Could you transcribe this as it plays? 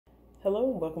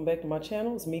Hello and welcome back to my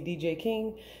channel. It's me, DJ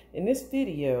King. In this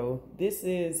video, this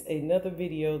is another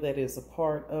video that is a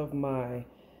part of my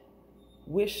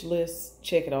wish list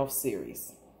check it off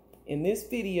series. In this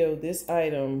video, this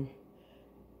item,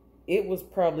 it was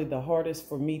probably the hardest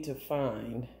for me to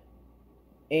find,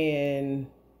 and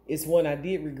it's one I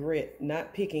did regret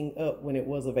not picking up when it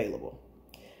was available.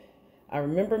 I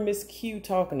remember Miss Q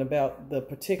talking about the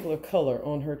particular color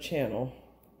on her channel,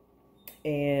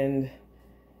 and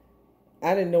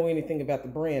I didn't know anything about the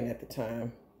brand at the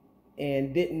time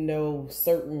and didn't know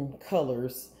certain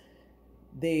colors,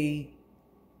 they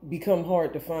become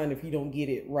hard to find if you don't get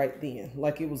it right then.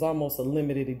 Like it was almost a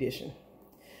limited edition.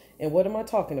 And what am I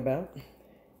talking about?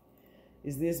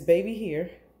 Is this baby here,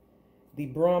 the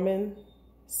Brahmin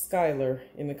Skylar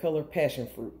in the color Passion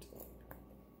Fruit.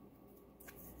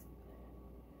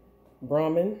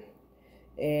 Brahmin,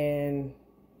 and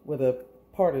where the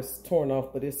part is torn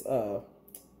off, but it's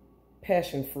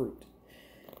Passion Fruit.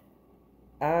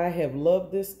 I have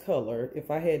loved this color.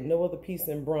 If I had no other piece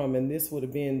in Brahmin, this would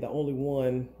have been the only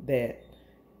one that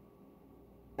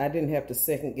I didn't have to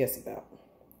second guess about.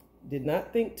 Did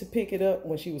not think to pick it up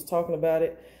when she was talking about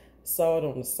it. Saw it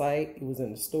on the site. It was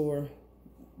in the store.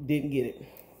 Didn't get it.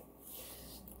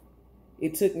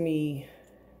 It took me,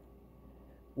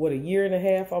 what, a year and a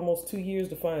half, almost 2 years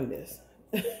to find this.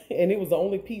 And it was the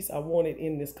only piece I wanted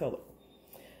in this color.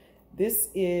 This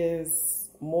is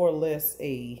more or less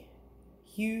a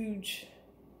huge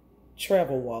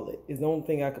travel wallet is the only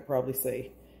thing I could probably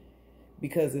say,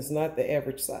 because it's not the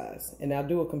average size. And I'll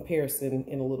do a comparison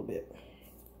in a little bit.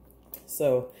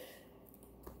 So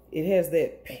it has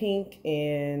that pink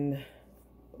and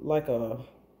like a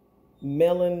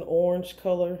melon orange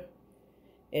color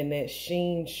and that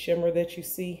sheen shimmer that you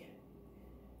see.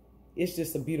 It's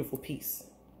just a beautiful piece.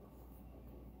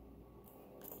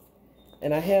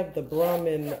 And I have the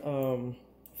Brahmin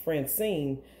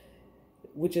Francine,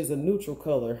 which is a neutral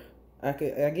color. I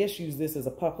guess use this as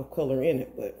a pop of color in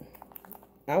it, but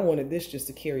I wanted this just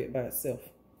to carry it by itself.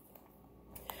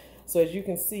 So as you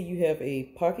can see, you have a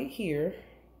pocket here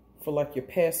for like your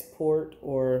passport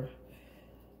or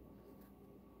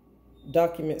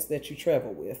documents that you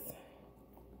travel with.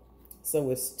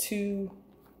 So it's two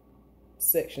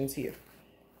sections here.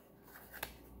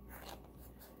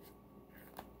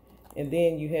 And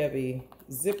then you have a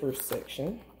zipper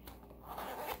section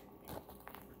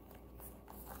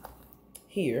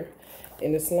here,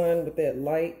 and it's lined with that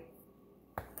light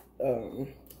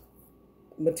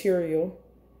material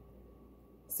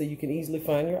so you can easily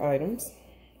find your items.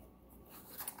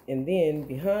 And then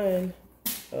behind,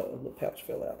 oh, the pouch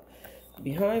fell out.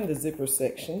 Behind the zipper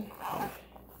section,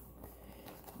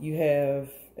 you have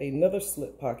another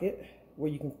slip pocket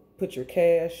where you can put your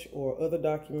cash or other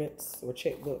documents or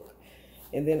checkbook.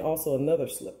 And then also another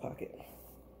slip pocket.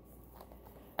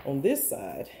 On this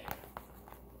side,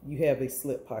 you have a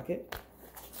slip pocket,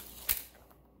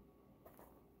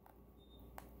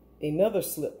 another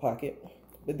slip pocket,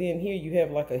 but then here you have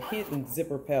like a hidden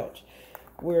zipper pouch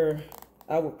where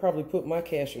I would probably put my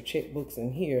cash or checkbooks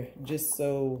in here, just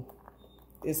so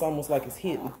it's almost like it's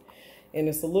hidden. And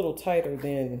it's a little tighter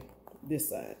than this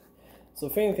side. So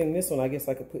if anything, this one I guess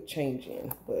I could put change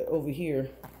in, but over here,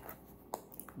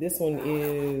 this one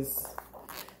is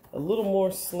a little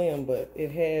more slim, but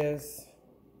it has,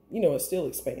 you know, it still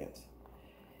expands.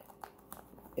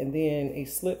 And then a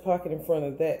slip pocket in front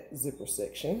of that zipper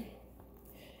section.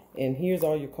 And here's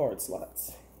all your card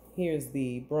slots. Here's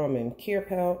the Brahmin Care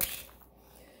pouch.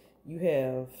 You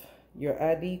have your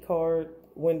ID card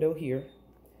window here.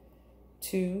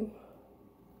 2,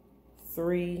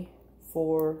 3,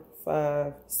 4,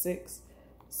 5, 6,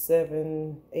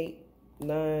 7, 8,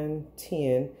 9,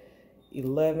 10,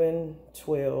 11,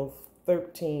 12,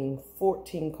 13,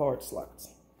 14 card slots.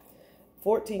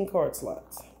 14 card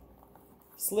slots.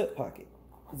 Slip pocket,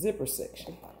 zipper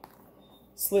section,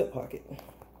 slip pocket,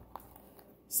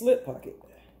 slip pocket,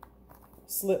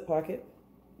 slip pocket,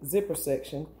 zipper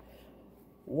section,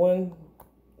 one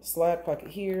slide pocket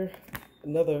here,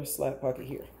 another slide pocket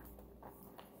here.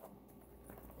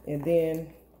 And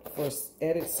then for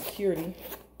added security,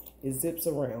 it zips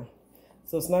around.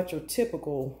 So it's not your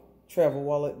typical travel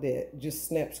wallet that just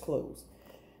snaps closed.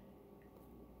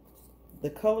 The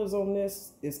colors on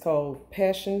this is called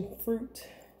Passion Fruit.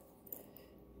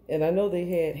 And I know they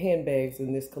had handbags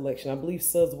in this collection. I believe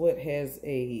Suzwet has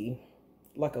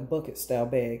like a bucket style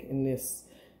bag in this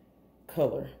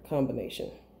color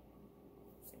combination.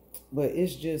 But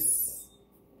it's just,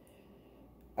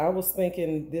 I was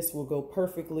thinking this will go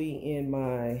perfectly in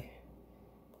my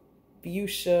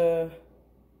fuchsia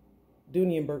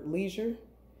Dunenberg Leisure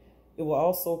It will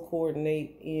also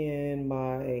coordinate in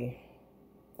my,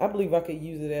 I believe I could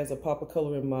use it as a pop of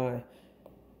color in my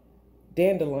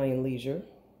dandelion leisure.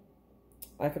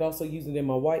 I could also use it in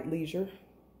my white leisure.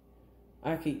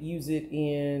 I could use it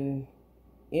in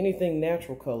anything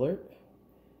natural colored.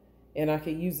 And I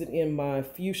could use it in my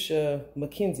fuchsia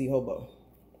Mackenzie hobo.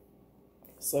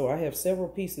 So I have several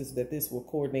pieces that this will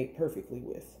coordinate perfectly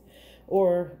with.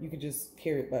 Or you could just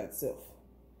carry it by itself.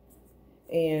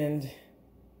 And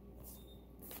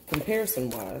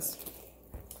comparison-wise,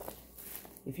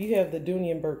 if you have the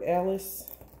Dooney & Bourke Alice,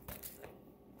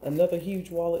 another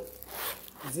huge wallet,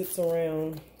 zips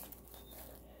around,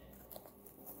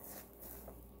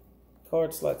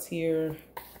 card slots here,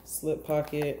 slip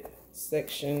pocket,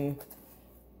 section,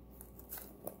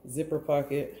 zipper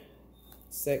pocket,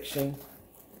 section,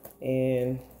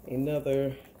 and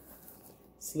another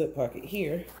slip pocket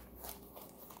here.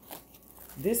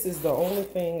 This is the only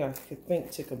thing I could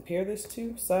think to compare this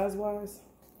to size-wise.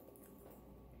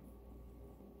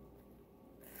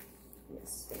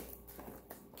 Let's see.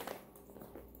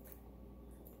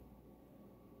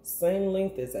 Same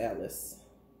length as Alice.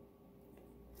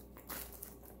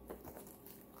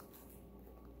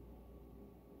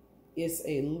 It's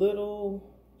a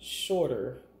little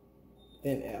shorter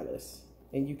than Alice,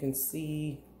 and you can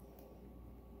see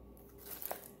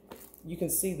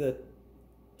the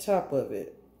top of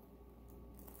it,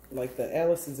 like the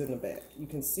Alice is in the back. You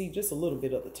can see just a little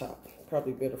bit of the top,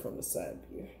 probably better from the side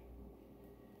view.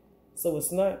 So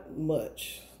it's not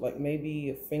much, like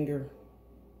maybe a finger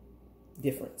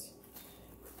difference.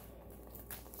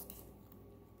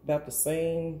 About the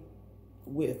same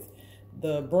width.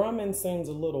 The Brahmin seems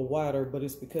a little wider, but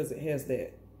it's because it has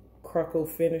that croco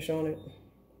finish on it.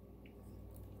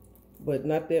 But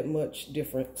not that much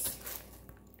difference.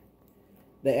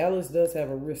 The Alice does have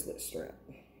a wristlet strap.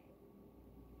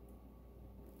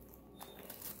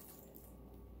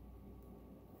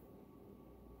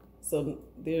 So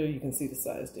there you can see the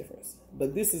size difference.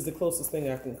 But this is the closest thing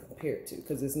I can compare it to,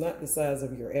 because it's not the size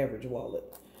of your average wallet.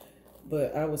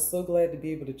 But I was so glad to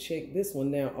be able to check this one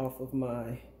now off of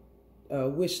my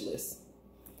wish list.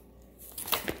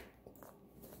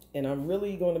 And I'm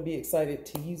really going to be excited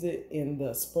to use it in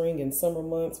the spring and summer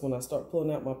months when I start pulling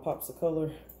out my pops of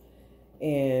color.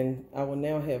 And I will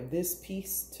now have this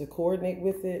piece to coordinate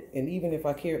with it. And even if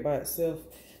I carry it by itself,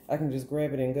 I can just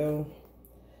grab it and go.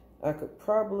 I could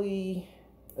probably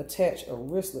attach a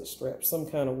wristlet strap some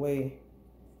kind of way.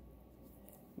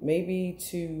 Maybe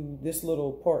to this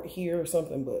little part here or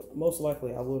something, but most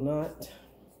likely I will not.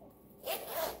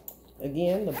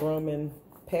 Again, the Brahmin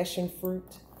Passion Fruit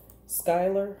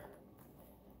Skylar.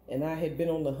 And I had been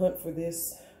on the hunt for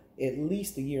this at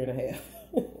least a year and a half.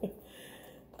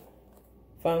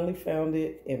 Finally found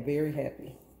it and very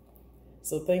happy.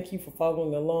 So thank you for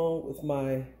following along with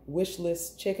my wish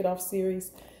list check it off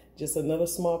series. Just another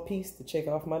small piece to check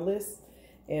off my list.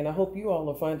 And I hope you all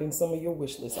are finding some of your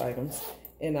wish list items.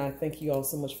 And I thank you all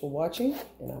so much for watching,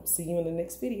 and I'll see you in the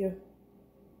next video.